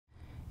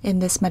In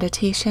this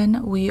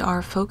meditation, we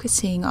are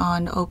focusing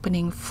on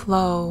opening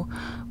flow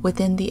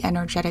within the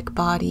energetic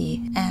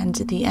body and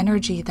the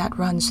energy that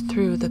runs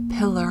through the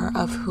pillar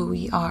of who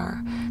we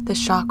are, the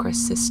chakra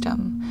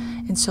system.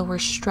 And so we're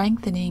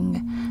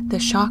strengthening the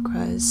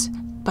chakras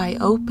by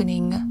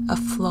opening a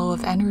flow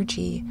of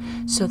energy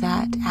so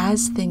that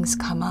as things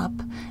come up,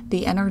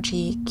 the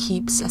energy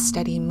keeps a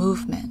steady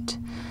movement.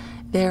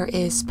 There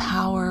is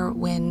power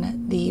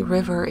when the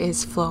river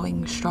is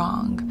flowing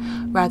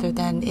strong rather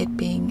than it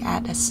being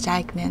at a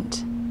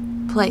stagnant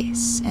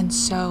place. And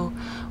so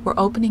we're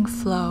opening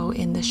flow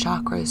in the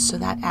chakras so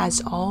that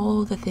as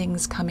all the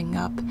things coming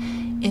up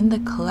in the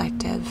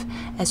collective,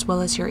 as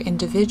well as your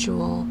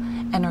individual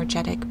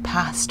energetic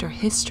past or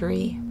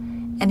history,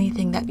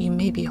 anything that you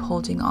may be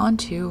holding on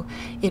to,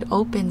 it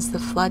opens the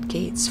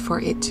floodgates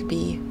for it to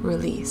be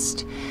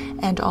released.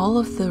 And all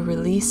of the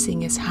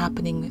releasing is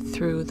happening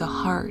through the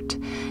heart.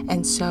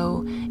 And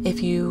so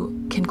if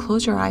you can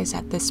close your eyes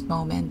at this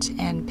moment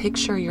and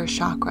picture your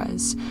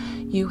chakras,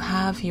 you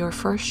have your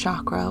first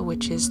chakra,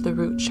 which is the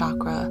root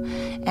chakra.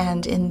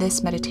 And in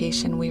this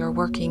meditation, we are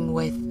working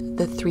with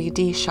the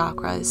 3D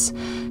chakras.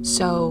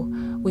 So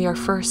we are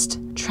first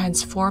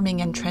transforming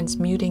and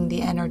transmuting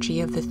the energy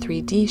of the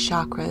 3D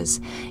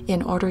chakras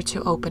in order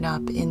to open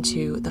up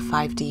into the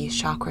 5D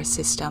chakra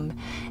system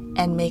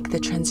and make the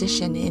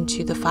transition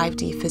into the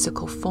 5D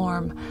physical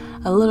form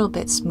a little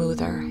bit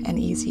smoother and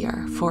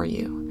easier for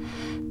you.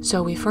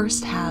 So we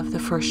first have the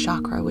first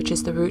chakra, which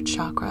is the root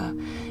chakra.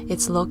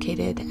 It's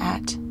located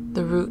at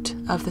the root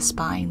of the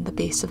spine, the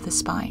base of the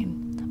spine.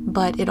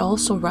 But it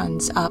also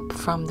runs up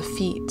from the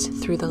feet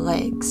through the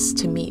legs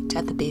to meet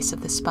at the base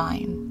of the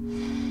spine.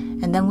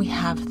 And then we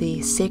have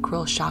the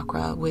sacral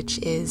chakra, which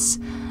is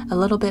a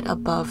little bit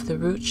above the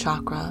root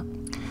chakra,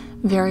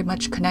 very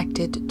much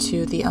connected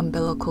to the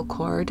umbilical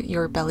cord,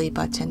 your belly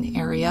button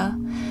area.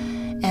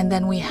 And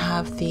then we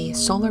have the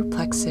solar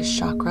plexus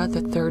chakra,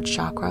 the third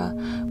chakra,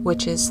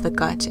 which is the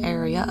gut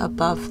area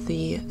above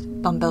the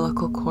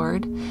umbilical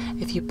cord,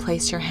 if you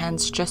place your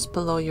hands just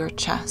below your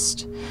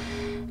chest.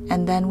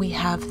 And then we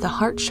have the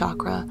heart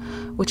chakra,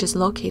 which is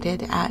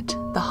located at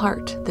the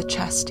heart, the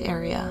chest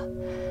area.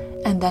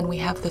 And then we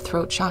have the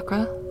throat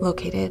chakra,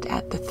 located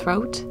at the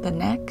throat, the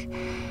neck.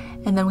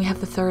 And then we have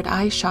the third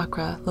eye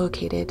chakra,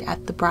 located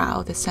at the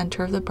brow, the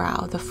center of the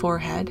brow, the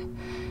forehead.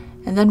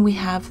 And then we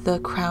have the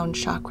crown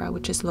chakra,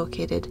 which is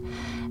located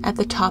at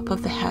the top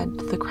of the head,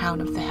 the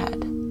crown of the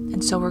head.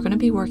 And so we're going to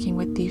be working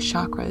with these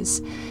chakras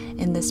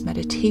in this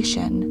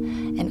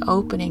meditation and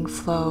opening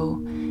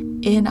flow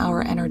in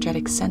our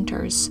energetic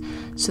centers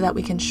so that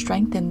we can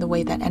strengthen the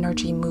way that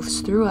energy moves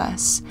through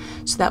us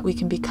so that we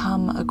can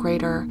become a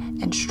greater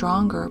and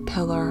stronger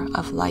pillar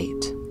of light.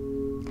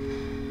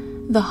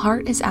 The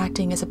heart is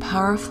acting as a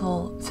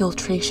powerful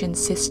filtration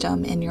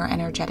system in your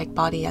energetic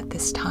body at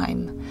this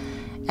time.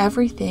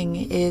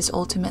 Everything is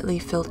ultimately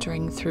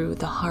filtering through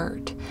the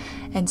heart.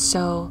 And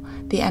so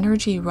the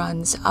energy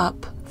runs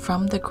up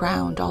from the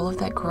ground. All of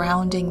that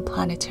grounding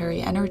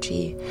planetary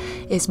energy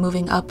is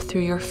moving up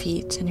through your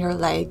feet and your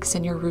legs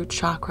and your root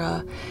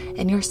chakra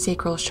and your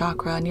sacral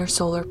chakra and your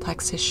solar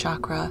plexus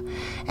chakra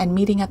and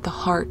meeting at the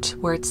heart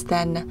where it's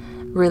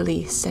then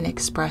released and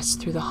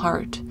expressed through the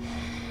heart.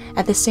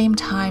 At the same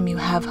time, you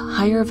have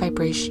higher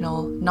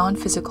vibrational,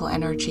 non-physical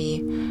energy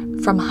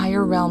from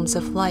higher realms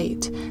of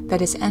light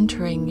that is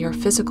entering your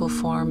physical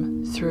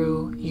form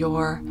through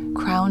your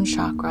crown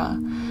chakra.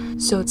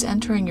 So it's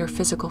entering your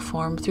physical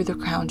form through the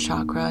crown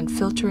chakra and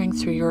filtering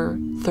through your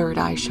third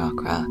eye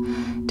chakra,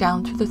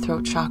 down through the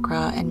throat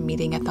chakra and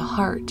meeting at the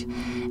heart.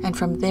 And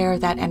from there,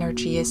 that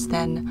energy is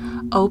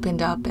then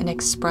opened up and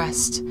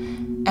expressed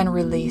and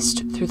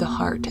released through the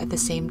heart at the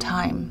same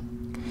time.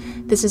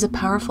 This is a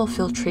powerful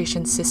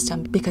filtration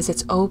system because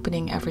it's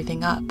opening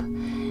everything up.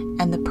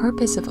 And the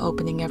purpose of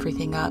opening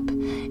everything up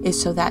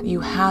is so that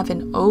you have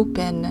an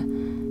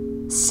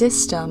open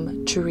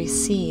system to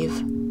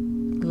receive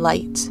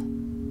light.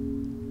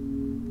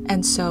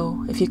 And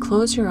so if you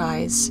close your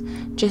eyes,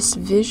 just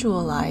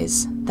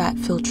visualize that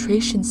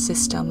filtration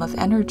system of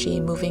energy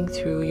moving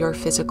through your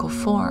physical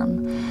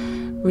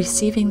form,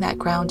 receiving that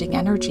grounding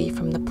energy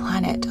from the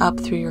planet up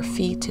through your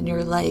feet and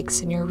your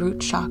legs and your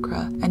root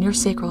chakra and your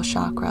sacral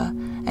chakra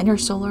and your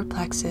solar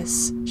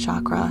plexus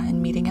chakra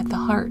and meeting at the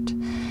heart.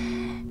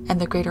 And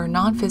the greater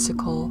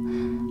non-physical,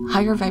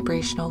 higher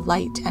vibrational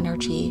light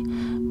energy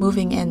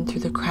moving in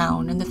through the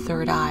crown and the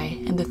third eye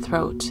and the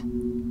throat,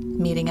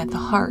 meeting at the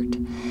heart.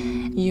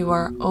 You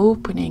are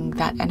opening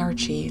that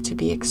energy to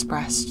be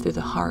expressed through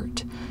the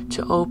heart,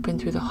 to open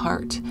through the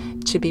heart,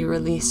 to be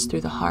released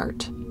through the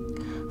heart.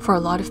 For a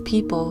lot of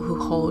people who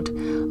hold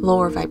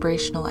lower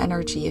vibrational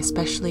energy,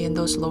 especially in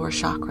those lower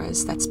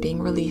chakras, that's being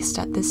released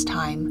at this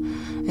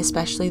time,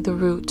 especially the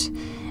root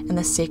and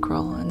the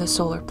sacral and the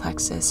solar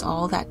plexus,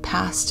 all that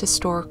past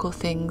historical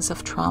things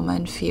of trauma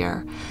and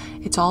fear,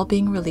 it's all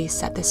being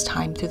released at this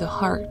time through the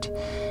heart.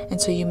 And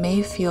so you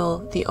may feel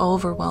the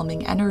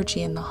overwhelming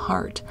energy in the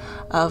heart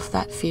of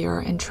that fear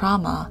and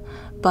trauma,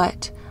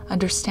 but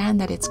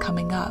understand that it's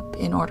coming up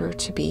in order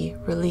to be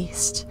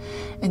released.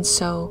 And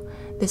so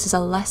This is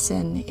a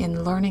lesson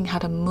in learning how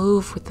to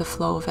move with the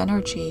flow of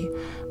energy,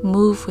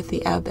 move with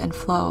the ebb and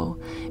flow,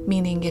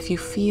 meaning if you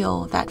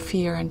feel that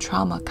fear and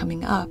trauma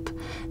coming up,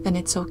 then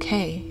it's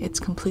okay. It's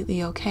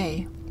completely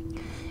okay.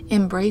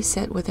 Embrace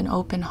it with an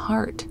open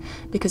heart,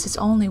 because it's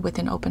only with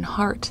an open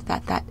heart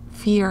that that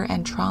fear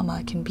and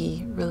trauma can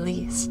be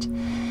released.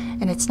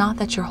 And it's not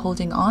that you're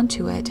holding on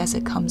to it as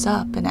it comes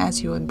up and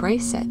as you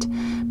embrace it,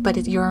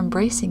 but you're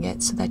embracing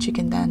it so that you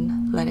can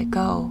then let it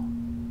go.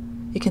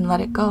 You can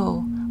let it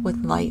go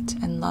with light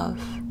and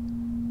love.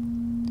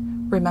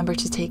 Remember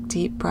to take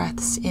deep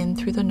breaths in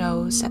through the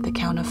nose at the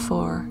count of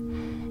 4,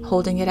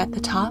 holding it at the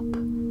top,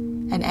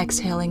 and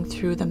exhaling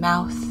through the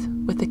mouth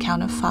with the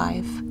count of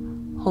 5,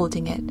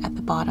 holding it at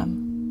the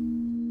bottom.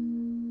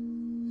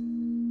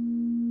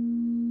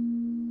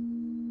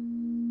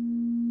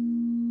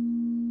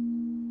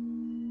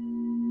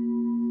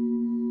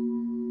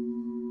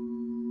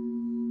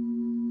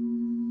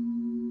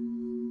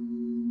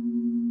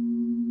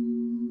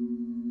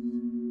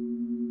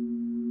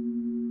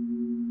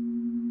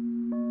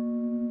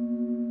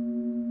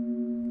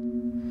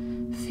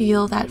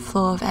 Feel that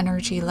flow of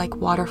energy like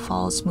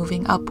waterfalls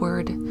moving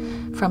upward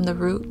from the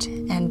root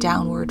and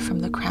downward from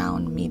the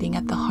crown, meeting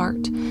at the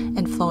heart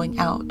and flowing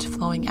out,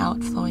 flowing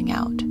out, flowing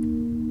out.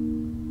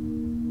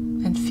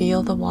 And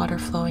feel the water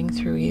flowing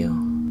through you.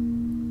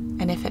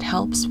 And if it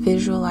helps,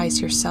 visualize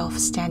yourself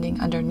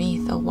standing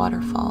underneath a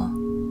waterfall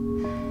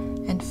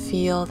and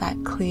feel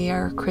that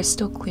clear,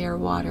 crystal clear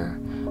water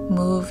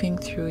moving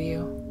through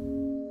you.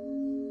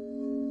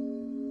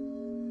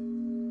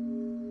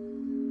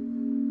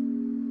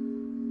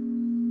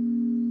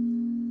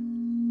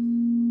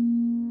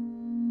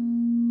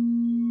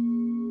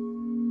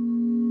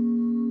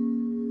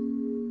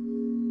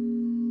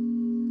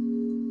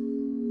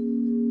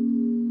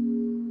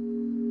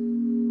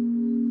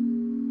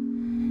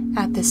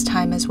 At this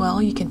time as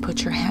well, you can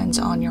put your hands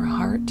on your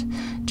heart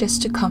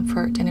just to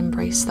comfort and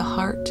embrace the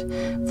heart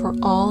for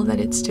all that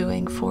it's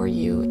doing for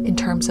you in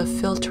terms of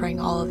filtering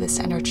all of this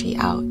energy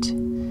out.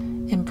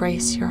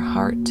 Embrace your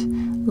heart,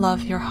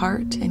 love your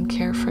heart, and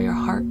care for your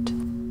heart.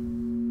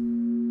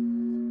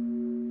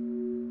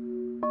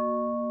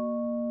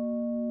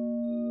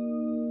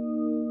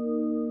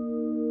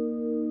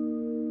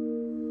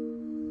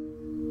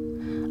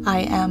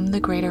 I am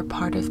the greater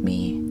part of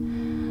me.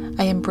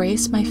 I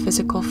embrace my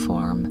physical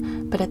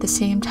form, but at the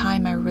same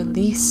time I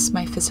release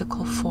my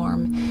physical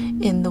form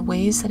in the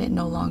ways that it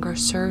no longer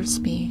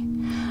serves me.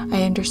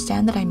 I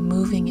understand that I'm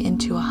moving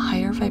into a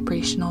higher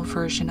vibrational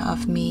version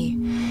of me,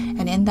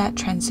 and in that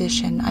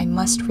transition I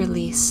must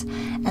release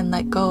and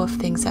let go of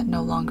things that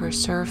no longer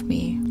serve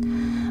me.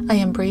 I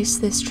embrace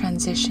this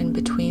transition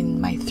between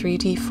my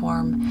 3D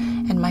form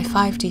and my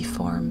 5D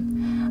form.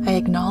 I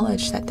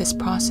acknowledge that this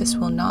process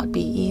will not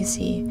be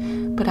easy,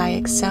 but I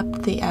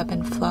accept the ebb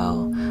and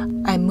flow.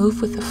 I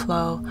move with the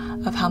flow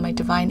of how my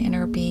divine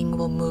inner being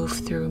will move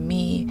through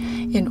me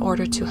in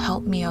order to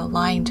help me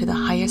align to the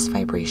highest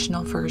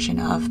vibrational version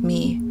of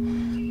me.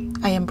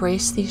 I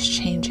embrace these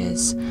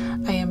changes.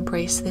 I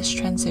embrace this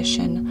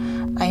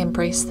transition. I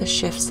embrace the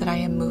shifts that I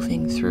am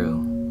moving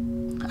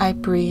through. I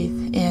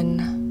breathe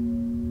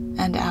in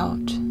and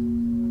out.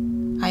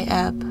 I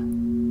ebb.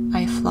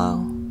 I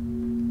flow.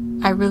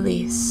 I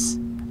release,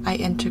 I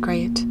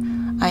integrate,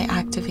 I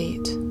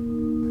activate.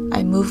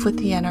 I move with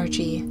the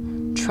energy,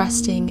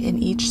 trusting in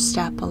each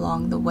step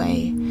along the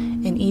way.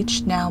 In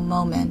each now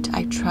moment,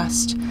 I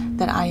trust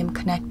that I am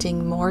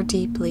connecting more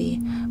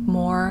deeply,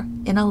 more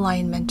in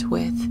alignment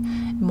with,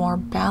 more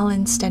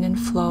balanced and in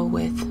flow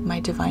with my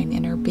divine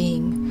inner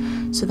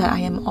being, so that I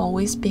am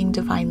always being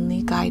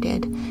divinely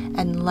guided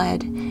and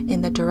led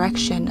in the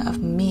direction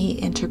of me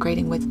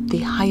integrating with the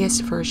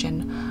highest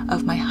version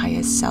of my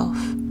highest self.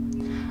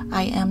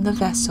 I am the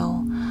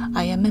vessel.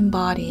 I am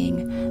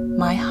embodying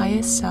my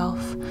highest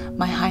self,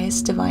 my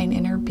highest divine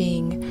inner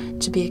being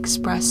to be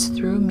expressed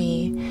through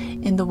me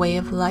in the way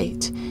of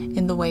light,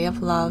 in the way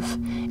of love,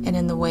 and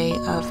in the way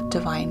of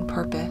divine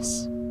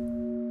purpose.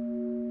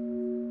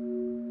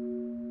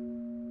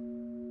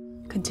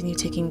 Continue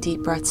taking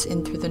deep breaths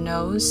in through the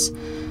nose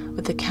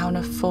with the count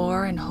of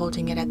 4 and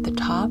holding it at the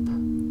top,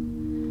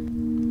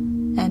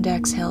 and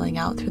exhaling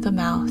out through the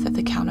mouth at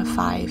the count of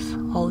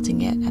 5,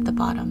 holding it at the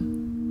bottom.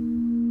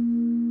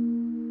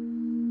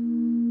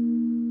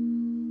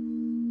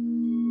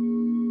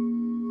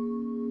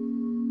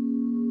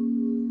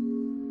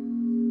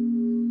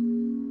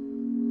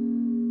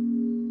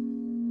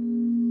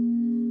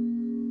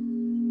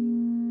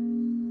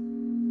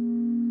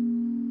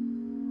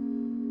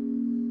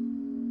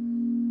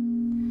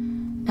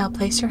 Now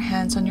place your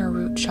hands on your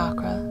root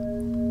chakra.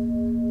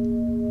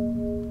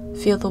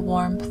 Feel the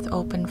warmth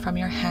open from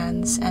your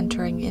hands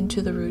entering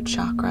into the root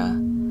chakra.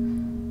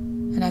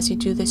 And as you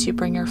do this, you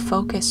bring your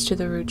focus to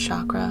the root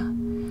chakra,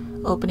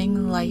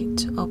 opening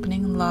light,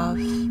 opening love,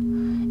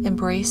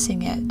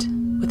 embracing it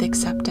with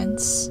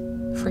acceptance,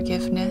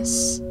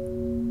 forgiveness,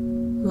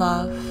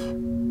 love,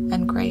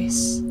 and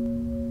grace.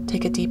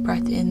 Take a deep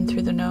breath in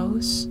through the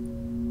nose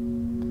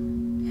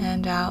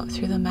and out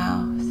through the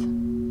mouth.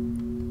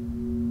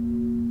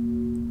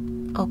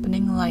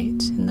 opening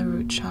light in the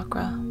root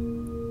chakra.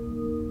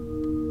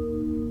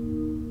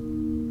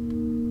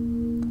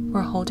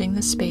 We're holding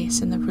the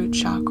space in the root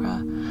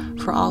chakra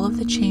for all of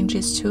the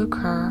changes to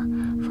occur,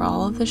 for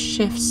all of the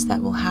shifts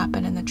that will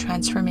happen in the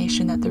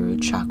transformation that the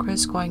root chakra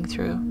is going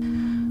through.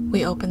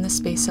 We open the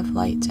space of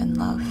light and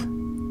love.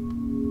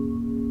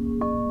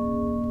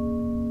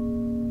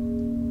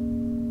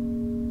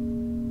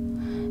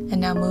 And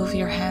now move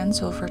your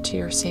hands over to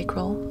your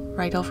sacral,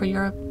 right over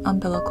your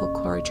umbilical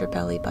cord, your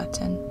belly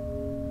button.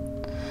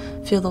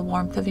 Feel the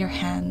warmth of your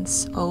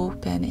hands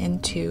open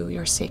into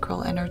your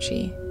sacral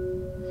energy.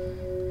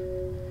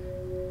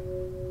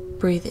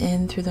 Breathe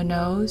in through the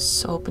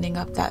nose, opening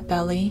up that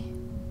belly,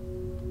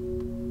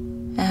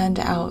 and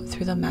out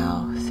through the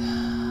mouth.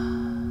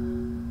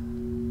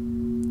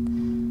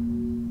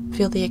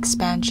 Feel the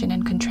expansion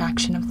and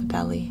contraction of the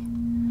belly.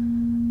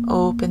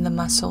 Open the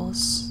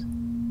muscles.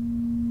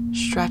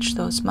 Stretch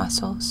those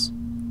muscles.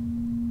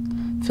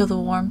 Feel the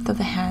warmth of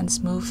the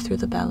hands move through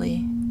the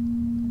belly.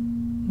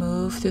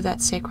 Move through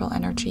that sacral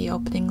energy,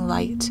 opening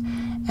light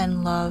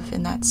and love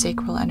in that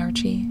sacral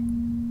energy.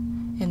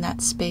 In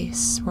that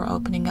space, we're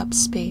opening up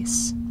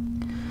space.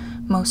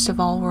 Most of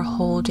all, we're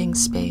holding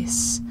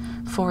space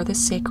for the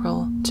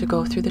sacral to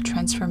go through the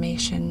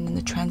transformation and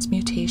the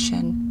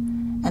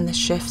transmutation and the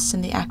shifts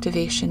and the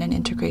activation and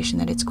integration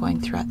that it's going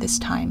through at this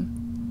time.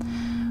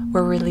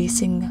 We're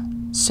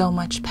releasing so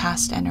much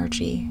past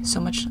energy,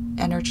 so much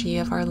energy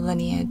of our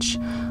lineage,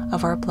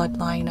 of our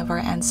bloodline, of our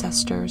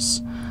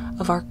ancestors,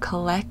 of our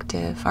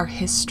collective, our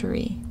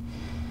history.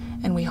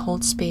 And we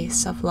hold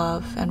space of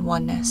love and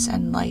oneness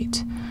and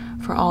light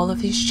for all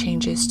of these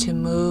changes to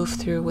move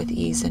through with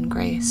ease and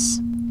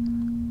grace.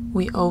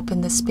 We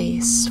open the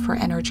space for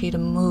energy to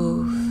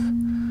move.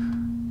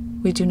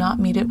 We do not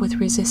meet it with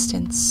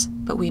resistance,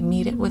 but we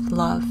meet it with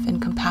love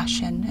and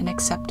compassion and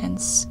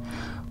acceptance.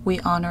 We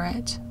honor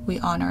it, we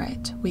honor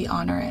it, we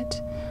honor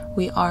it.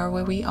 We are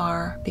where we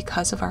are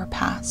because of our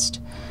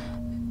past.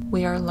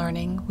 We are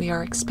learning, we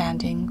are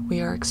expanding,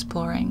 we are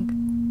exploring.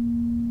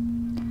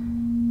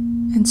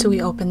 And so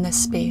we open this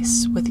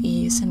space with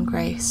ease and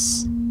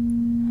grace,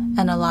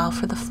 and allow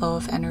for the flow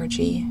of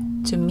energy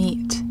to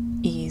meet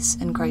ease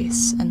and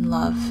grace and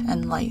love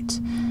and light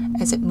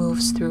as it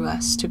moves through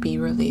us to be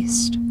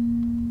released.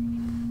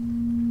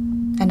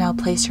 And now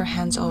place your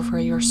hands over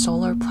your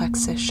solar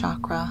plexus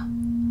chakra,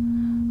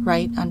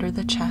 right under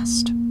the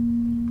chest,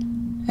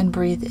 and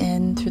breathe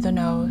in through the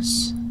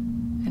nose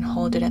and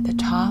hold it at the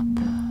top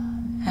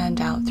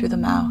and out through the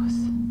mouth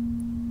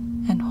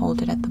and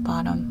hold it at the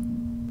bottom.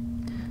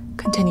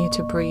 Continue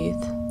to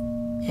breathe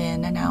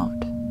in and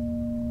out.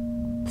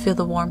 Feel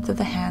the warmth of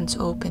the hands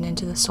open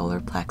into the solar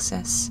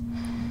plexus.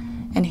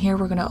 And here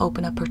we're going to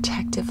open a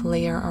protective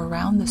layer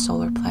around the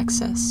solar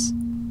plexus.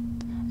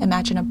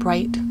 Imagine a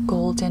bright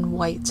golden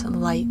white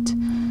light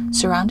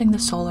surrounding the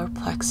solar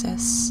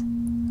plexus,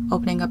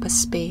 opening up a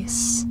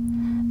space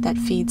that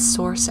feeds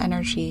source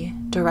energy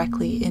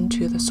directly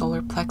into the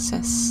solar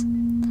plexus.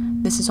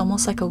 This is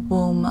almost like a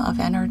womb of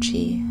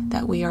energy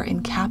that we are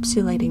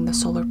encapsulating the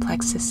solar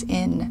plexus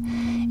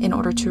in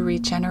order to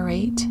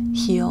regenerate,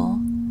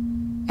 heal,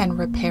 and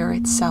repair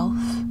itself,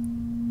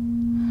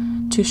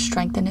 to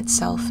strengthen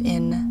itself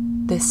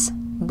in this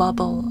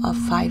bubble of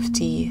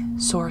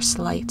 5D source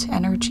light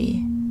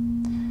energy.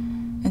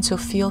 And so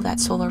feel that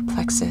solar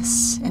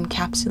plexus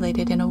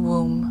encapsulated in a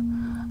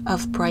womb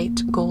of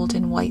bright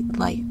golden white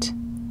light,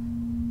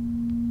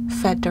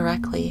 fed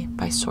directly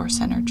by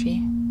source energy,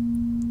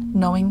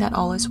 knowing that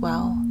all is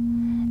well,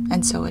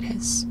 and so it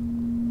is.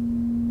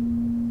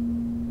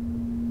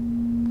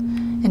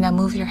 And now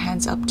move your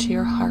hands up to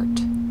your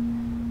heart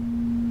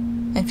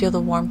and feel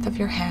the warmth of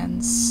your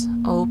hands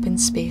open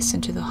space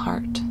into the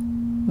heart,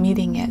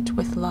 meeting it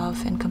with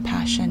love and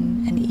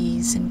compassion and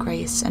ease and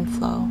grace and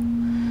flow.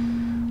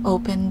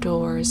 Open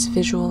doors,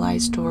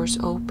 visualize doors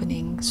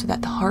opening so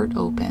that the heart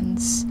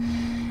opens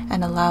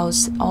and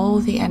allows all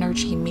the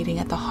energy meeting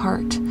at the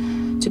heart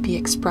to be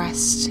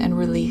expressed and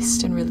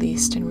released and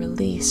released and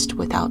released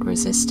without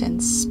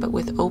resistance, but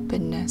with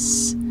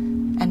openness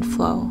and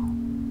flow.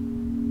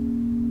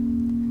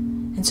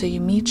 And so you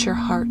meet your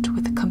heart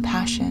with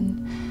compassion,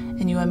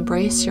 and you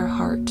embrace your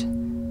heart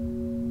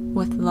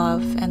with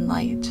love and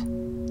light,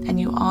 and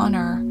you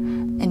honor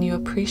and you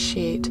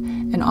appreciate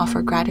and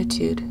offer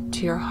gratitude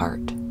to your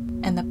heart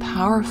and the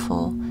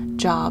powerful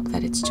job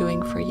that it's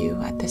doing for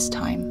you at this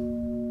time.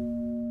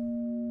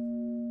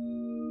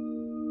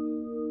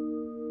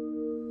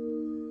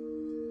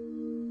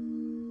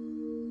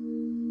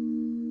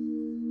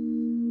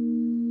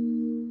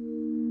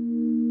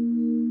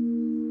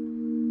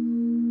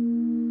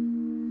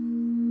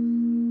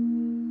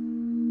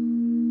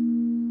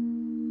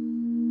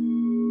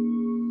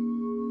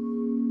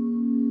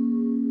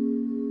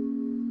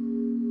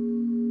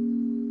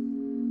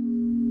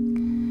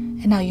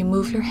 And now you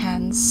move your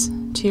hands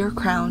to your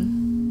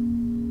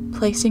crown,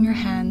 placing your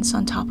hands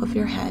on top of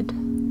your head,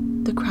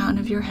 the crown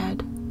of your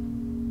head.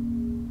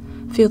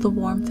 Feel the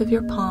warmth of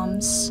your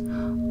palms,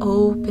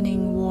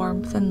 opening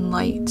warmth and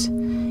light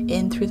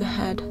in through the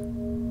head.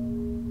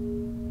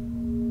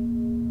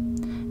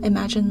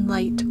 Imagine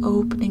light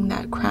opening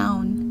that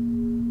crown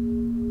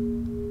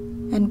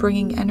and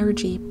bringing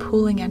energy,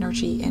 pulling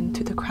energy in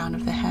through the crown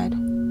of the head.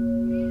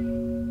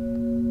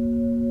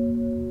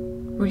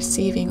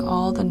 Receiving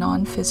all the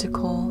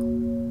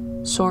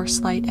non-physical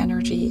source light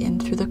energy in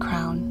through the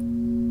crown.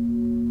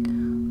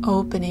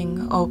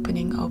 Opening,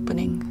 opening,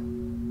 opening.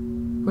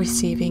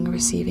 Receiving,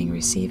 receiving,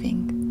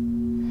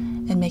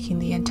 receiving. And making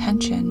the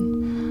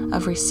intention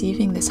of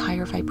receiving this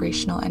higher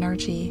vibrational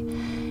energy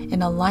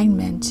in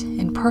alignment,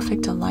 in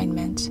perfect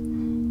alignment,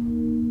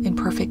 in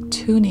perfect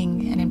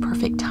tuning, and in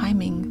perfect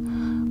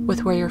timing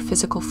with where your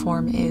physical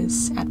form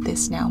is at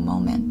this now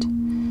moment.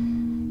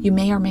 You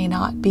may or may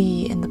not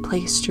be in the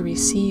place to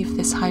receive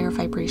this higher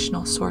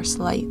vibrational source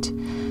light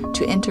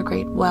to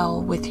integrate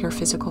well with your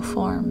physical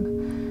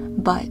form,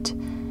 but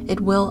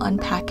it will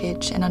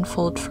unpackage and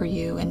unfold for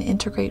you and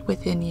integrate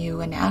within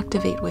you and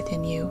activate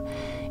within you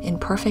in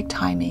perfect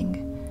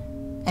timing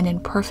and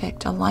in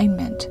perfect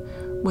alignment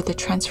with the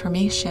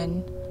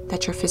transformation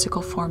that your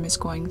physical form is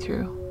going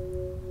through.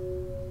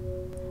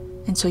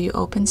 And so you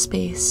open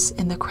space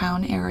in the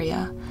crown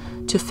area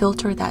to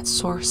filter that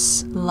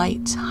source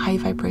light, high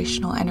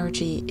vibrational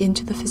energy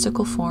into the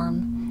physical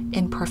form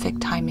in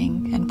perfect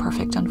timing and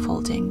perfect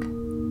unfolding.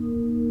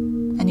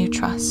 And you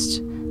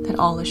trust that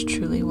all is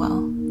truly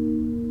well.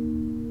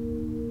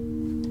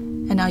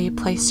 And now you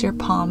place your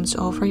palms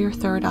over your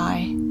third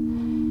eye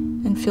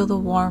and feel the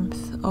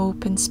warmth,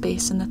 open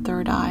space in the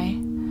third eye.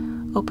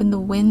 Open the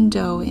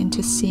window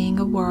into seeing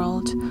a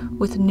world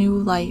with new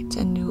light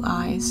and new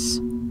eyes.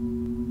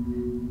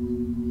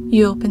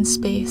 You open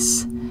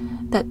space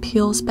that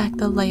peels back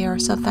the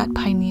layers of that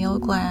pineal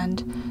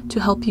gland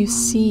to help you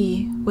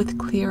see with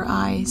clear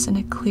eyes and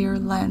a clear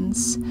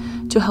lens,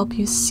 to help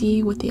you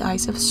see with the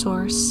eyes of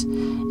Source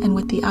and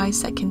with the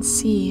eyes that can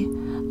see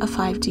a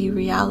 5D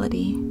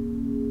reality.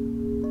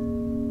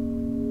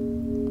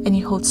 And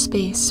you hold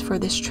space for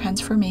this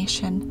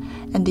transformation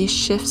and these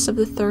shifts of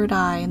the third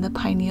eye and the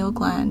pineal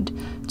gland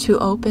to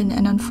open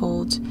and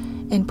unfold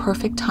in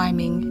perfect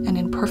timing and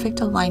in perfect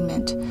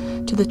alignment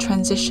to the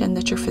transition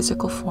that your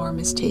physical form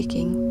is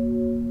taking.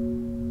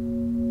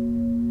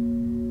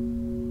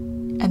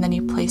 And then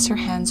you place your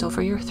hands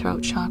over your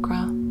throat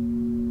chakra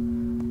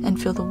and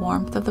feel the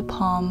warmth of the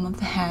palm of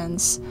the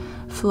hands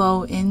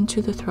flow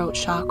into the throat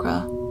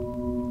chakra.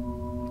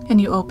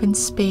 And you open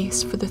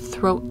space for the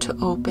throat to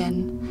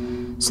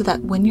open so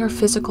that when your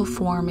physical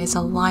form is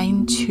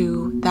aligned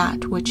to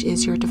that which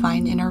is your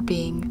divine inner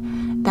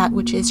being, that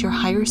which is your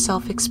higher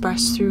self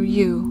expressed through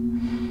you,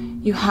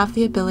 you have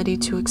the ability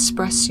to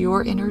express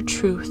your inner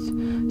truth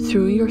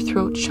through your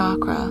throat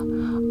chakra,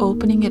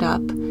 opening it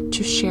up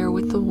to share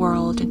with the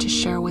world and to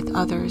share with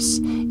others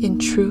in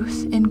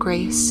truth, in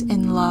grace,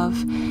 in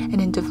love,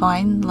 and in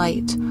divine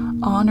light,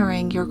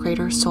 honoring your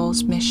greater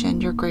soul's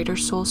mission, your greater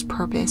soul's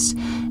purpose,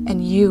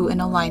 and you in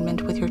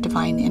alignment with your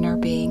divine inner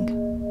being.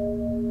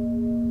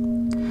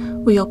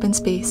 We open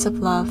space of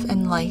love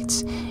and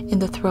light in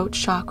the throat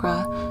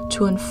chakra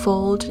to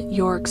unfold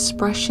your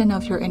expression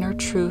of your inner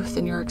truth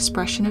and your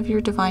expression of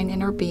your divine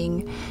inner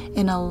being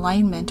in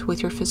alignment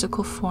with your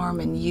physical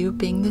form and you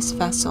being this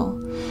vessel,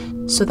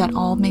 so that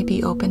all may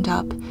be opened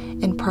up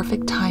in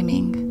perfect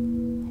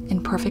timing,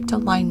 in perfect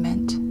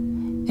alignment,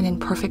 and in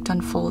perfect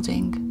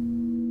unfolding.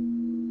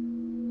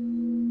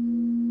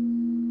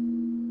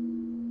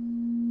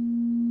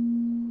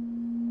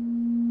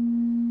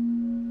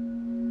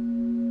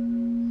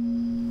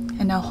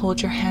 And now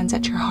hold your hands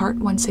at your heart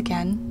once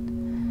again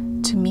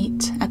to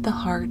meet at the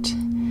heart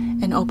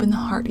and open the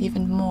heart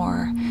even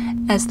more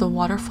as the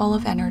waterfall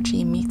of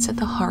energy meets at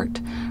the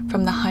heart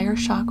from the higher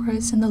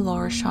chakras and the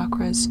lower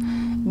chakras,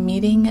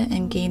 meeting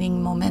and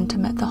gaining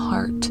momentum at the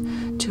heart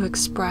to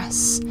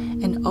express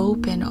and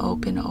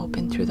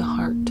open through the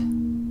heart.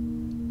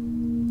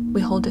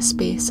 We hold a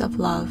space of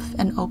love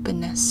and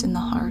openness in the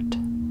heart.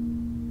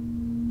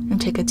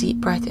 And take a deep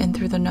breath in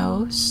through the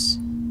nose.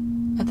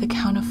 At the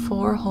count of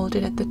 4, hold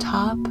it at the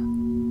top.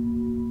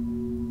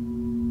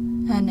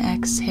 And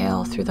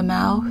exhale through the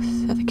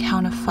mouth. At the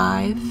count of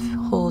 5,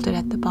 hold it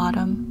at the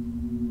bottom.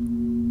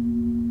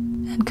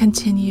 And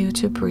continue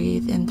to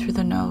breathe in through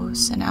the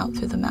nose and out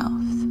through the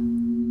mouth.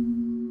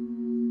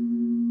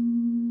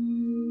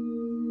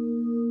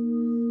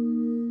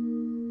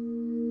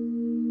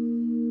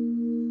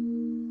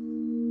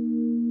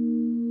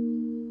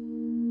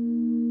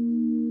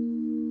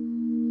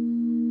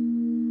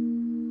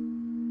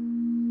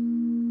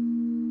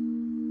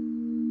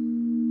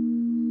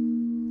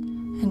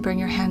 And bring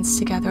your hands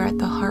together at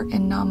the heart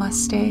in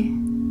Namaste.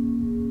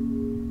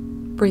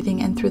 Breathing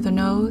in through the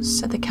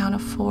nose at the count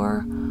of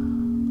 4,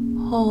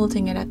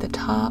 holding it at the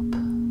top.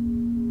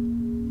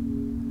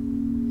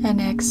 And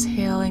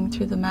exhaling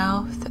through the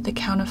mouth at the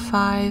count of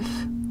 5,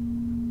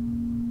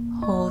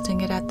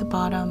 holding it at the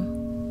bottom.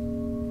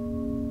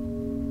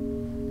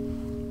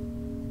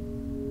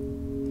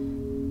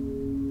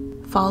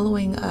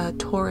 Following a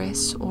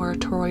torus or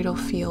toroidal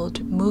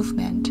field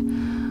movement,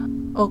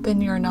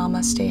 open your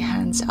Namaste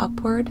hands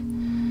upward,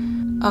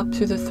 up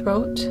through the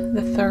throat,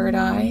 the third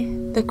eye,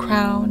 the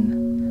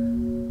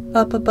crown,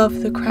 up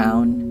above the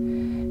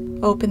crown.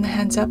 Open the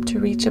hands up to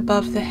reach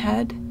above the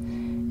head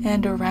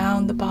and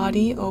around the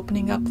body,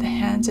 opening up the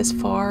hands as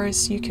far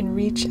as you can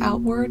reach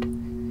outward,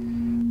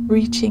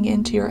 reaching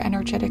into your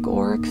energetic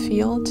auric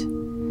field,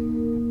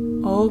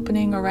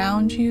 opening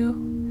around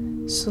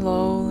you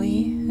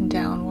slowly and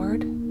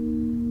downward,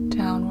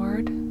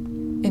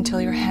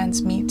 until your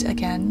hands meet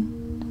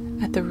again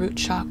at the root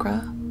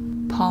chakra,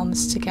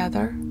 palms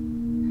together.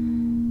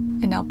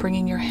 And now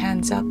bringing your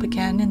hands up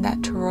again in that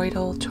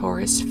toroidal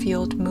torus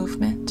field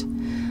movement,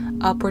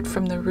 upward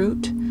from the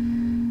root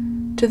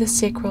to the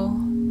sacral,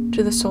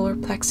 to the solar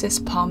plexus,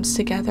 palms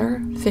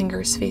together,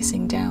 fingers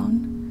facing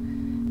down.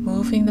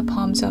 Moving the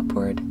palms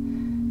upward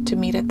to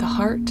meet at the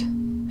heart,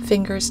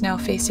 fingers now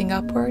facing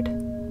upward.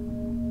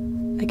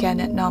 Again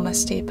at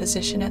Namaste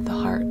position at the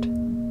heart.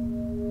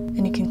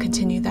 And you can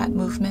continue that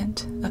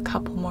movement a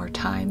couple more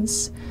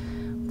times.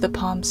 The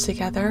palms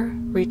together,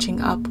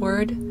 reaching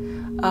upward,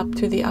 up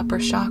through the upper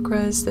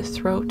chakras, the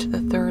throat,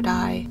 the third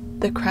eye,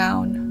 the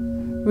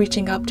crown,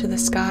 reaching up to the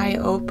sky,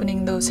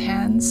 opening those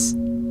hands,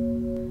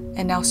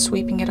 and now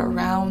sweeping it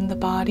around the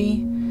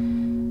body,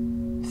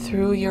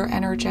 through your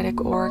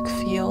energetic auric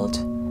field,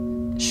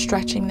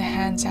 stretching the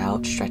hands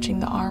out,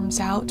 stretching the arms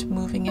out,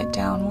 moving it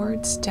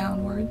downwards,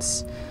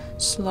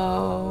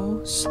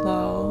 slow,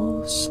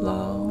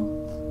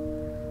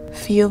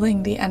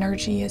 feeling the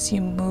energy as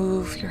you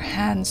move your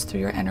hands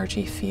through your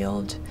energy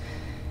field,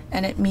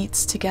 and it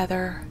meets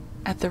together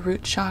at the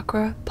root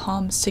chakra,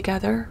 palms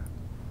together,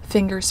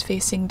 fingers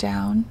facing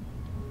down.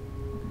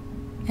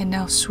 And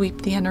now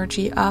sweep the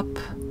energy up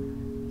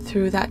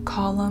through that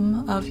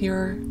column of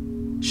your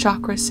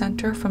chakra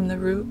center, from the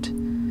root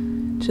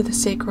to the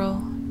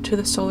sacral to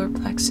the solar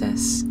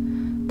plexus,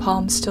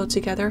 palms still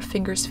together,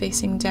 fingers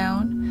facing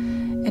down.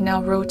 And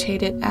now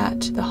rotate it at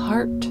the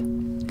heart.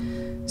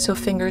 So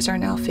fingers are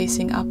now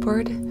facing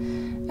upward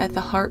at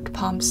the heart,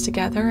 palms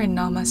together in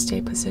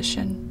Namaste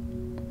position.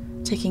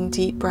 Taking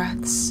deep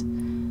breaths,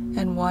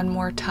 and one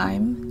more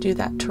time, do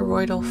that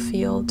toroidal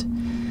field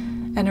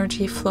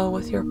energy flow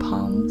with your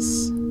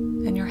palms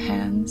and your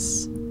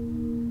hands,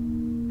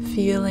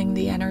 feeling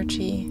the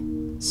energy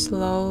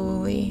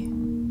slowly.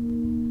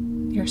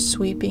 You're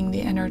sweeping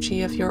the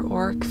energy of your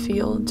auric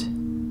field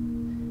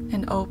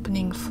and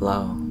opening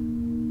flow,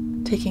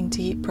 taking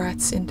deep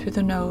breaths in through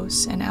the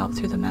nose and out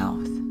through the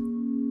mouth.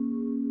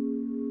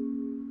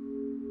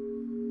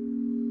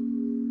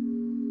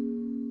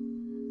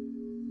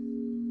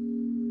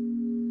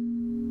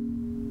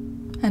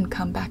 And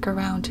come back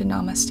around to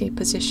Namaste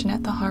position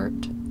at the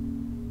heart.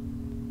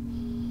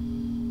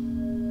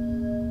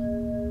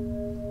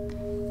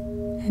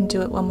 And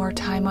do it one more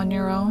time on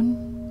your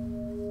own.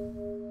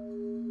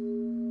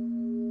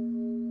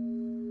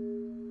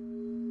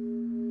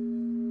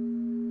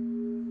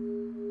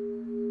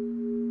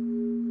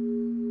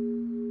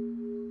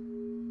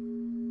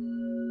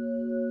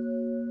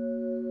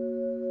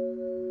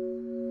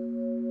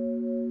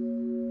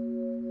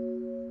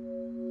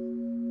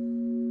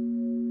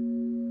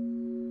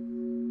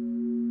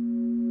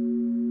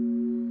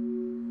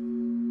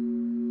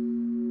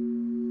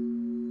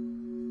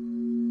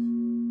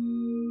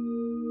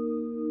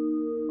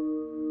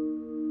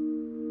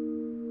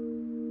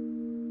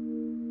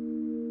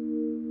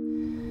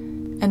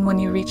 And when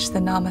you reach the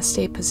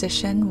Namaste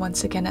position,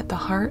 once again at the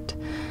heart,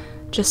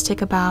 just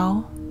take a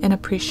bow in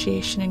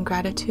appreciation and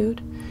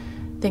gratitude.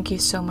 Thank you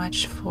so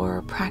much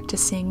for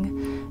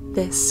practicing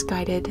this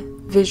guided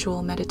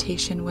visual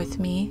meditation with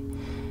me.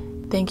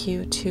 Thank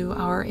you to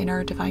our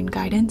inner divine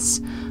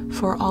guidance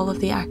for all of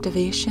the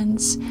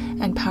activations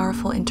and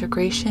powerful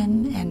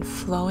integration and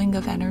flowing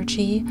of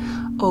energy,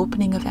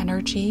 opening of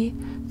energy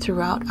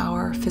throughout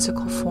our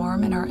physical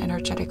form and our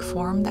energetic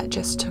form that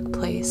just took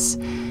place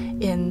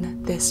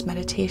in this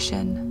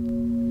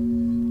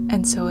meditation.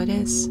 And so it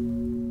is.